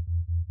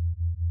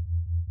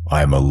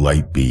 I am a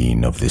light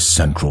being of the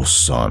central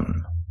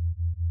sun.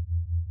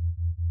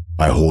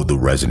 I hold the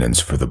resonance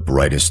for the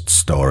brightest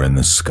star in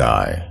the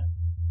sky.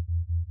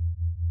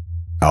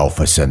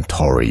 Alpha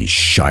Centauri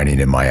shining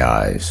in my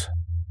eyes.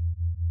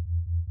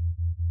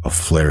 A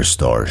flare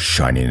star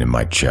shining in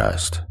my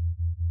chest.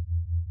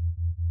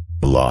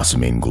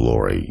 Blossoming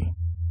glory.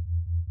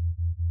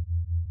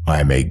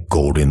 I am a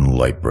golden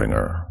light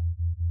bringer.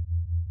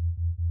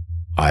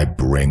 I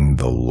bring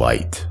the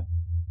light.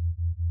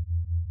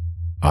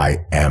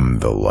 I am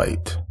the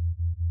light.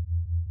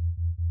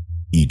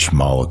 Each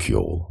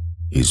molecule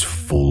is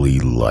fully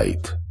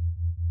light.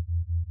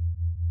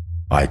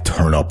 I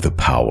turn up the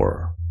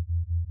power.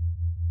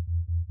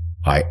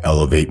 I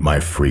elevate my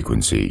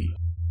frequency.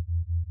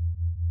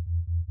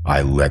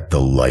 I let the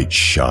light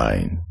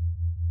shine.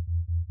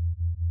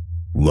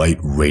 Light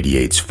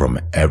radiates from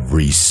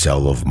every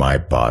cell of my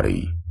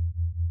body.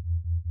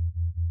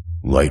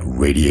 Light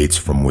radiates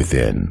from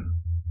within.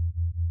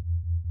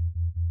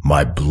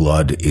 My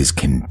blood is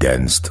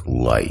condensed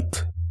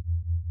light.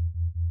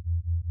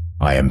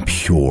 I am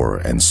pure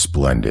and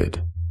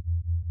splendid.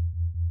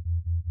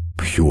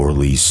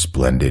 Purely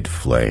splendid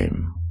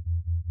flame.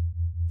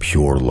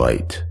 Pure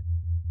light.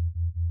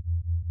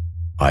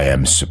 I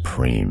am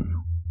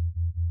supreme.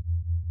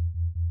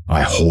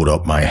 I hold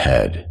up my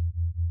head,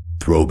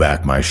 throw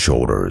back my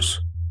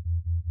shoulders,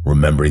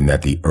 remembering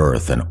that the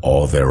earth and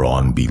all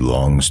thereon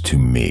belongs to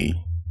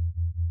me.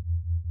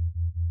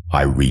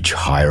 I reach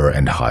higher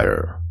and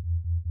higher.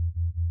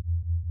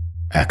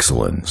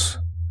 Excellence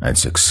and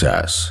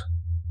success.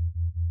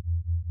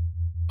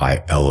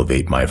 I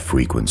elevate my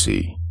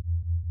frequency.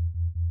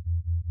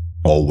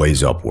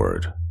 Always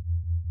upward.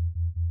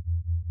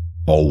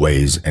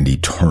 Always and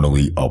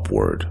eternally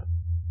upward.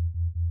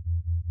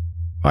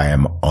 I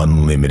am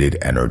unlimited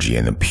energy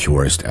in the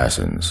purest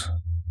essence.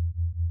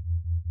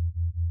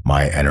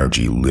 My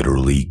energy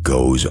literally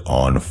goes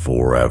on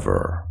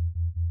forever.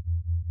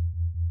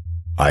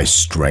 I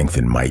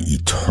strengthen my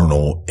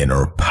eternal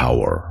inner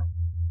power.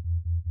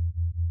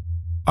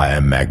 I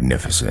am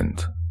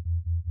magnificent.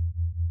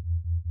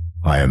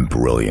 I am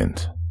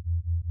brilliant.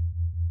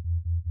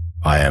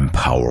 I am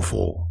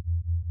powerful.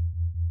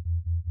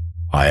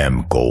 I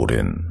am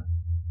golden.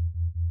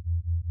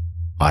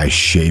 I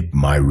shape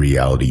my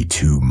reality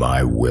to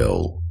my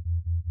will.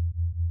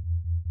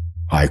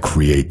 I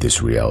create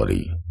this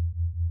reality.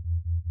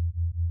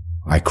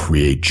 I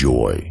create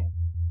joy.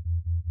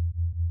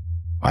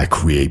 I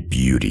create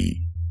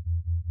beauty.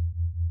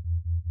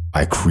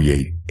 I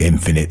create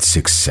infinite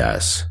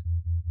success.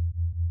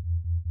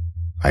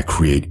 I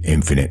create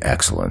infinite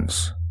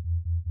excellence.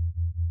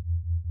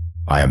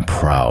 I am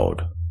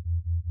proud,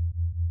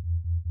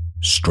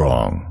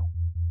 strong,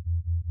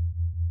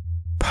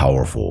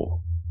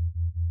 powerful,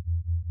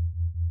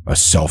 a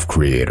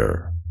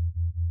self-creator.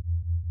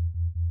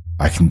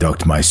 I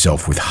conduct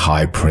myself with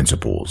high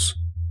principles,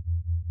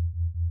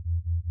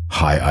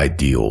 high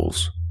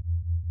ideals,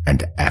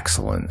 and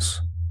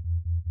excellence.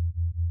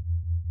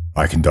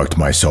 I conduct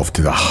myself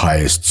to the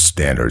highest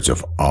standards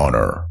of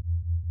honor,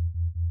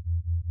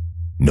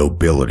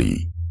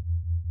 nobility,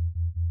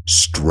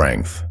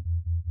 strength,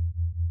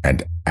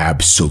 and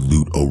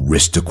absolute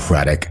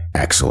aristocratic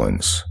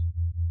excellence.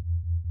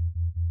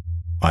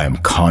 I am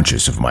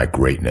conscious of my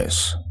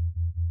greatness.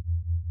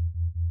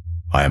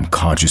 I am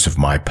conscious of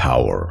my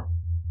power.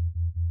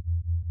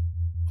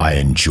 I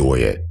enjoy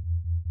it.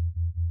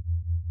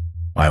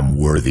 I am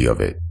worthy of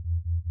it.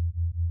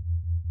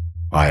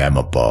 I am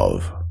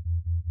above.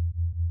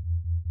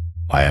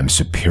 I am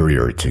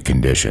superior to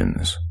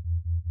conditions.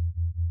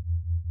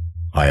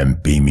 I am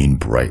beaming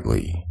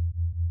brightly.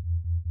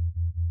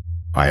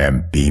 I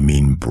am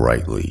beaming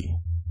brightly.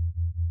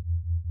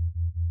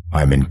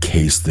 I am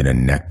encased in a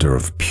nectar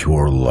of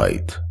pure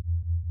light.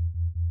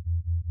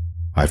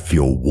 I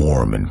feel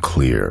warm and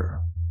clear,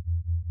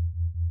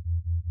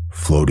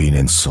 floating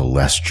in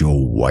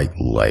celestial white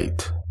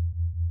light.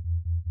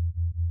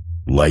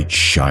 Light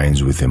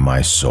shines within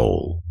my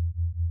soul.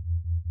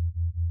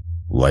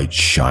 Light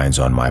shines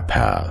on my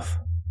path.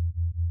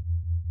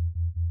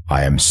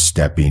 I am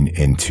stepping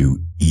into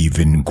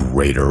even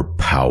greater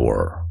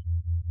power.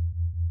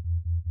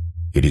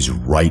 It is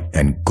right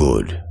and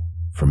good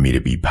for me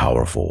to be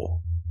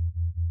powerful.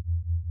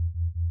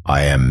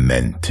 I am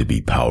meant to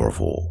be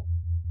powerful.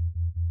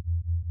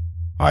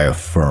 I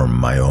affirm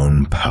my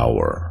own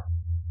power.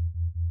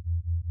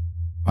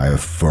 I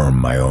affirm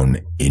my own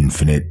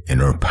infinite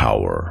inner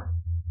power.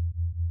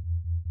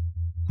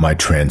 My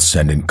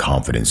transcendent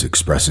confidence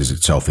expresses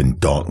itself in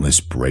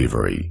dauntless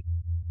bravery,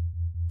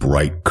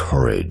 bright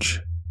courage.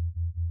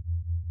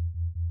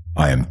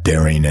 I am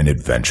daring and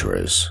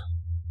adventurous,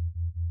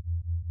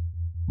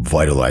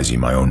 vitalizing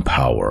my own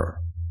power,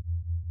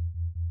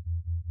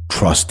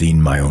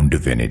 trusting my own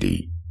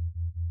divinity.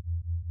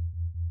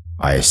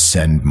 I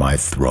ascend my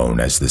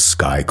throne as the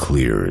sky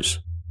clears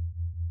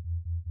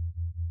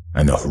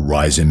and the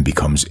horizon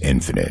becomes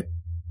infinite.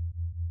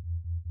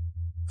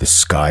 The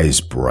sky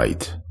is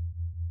bright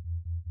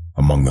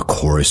among the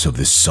chorus of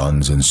the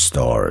suns and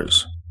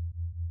stars.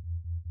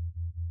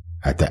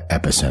 At the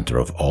epicenter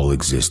of all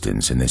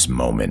existence in this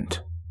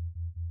moment,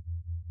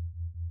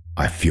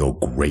 I feel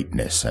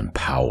greatness and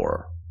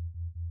power.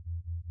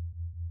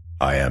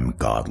 I am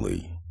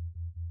godly.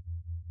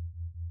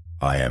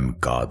 I am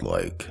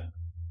godlike.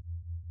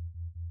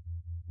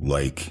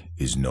 Like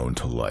is known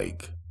to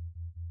like.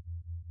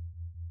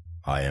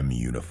 I am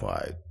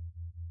unified,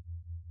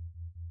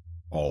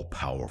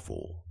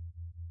 all-powerful,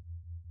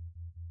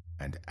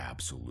 and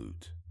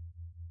absolute.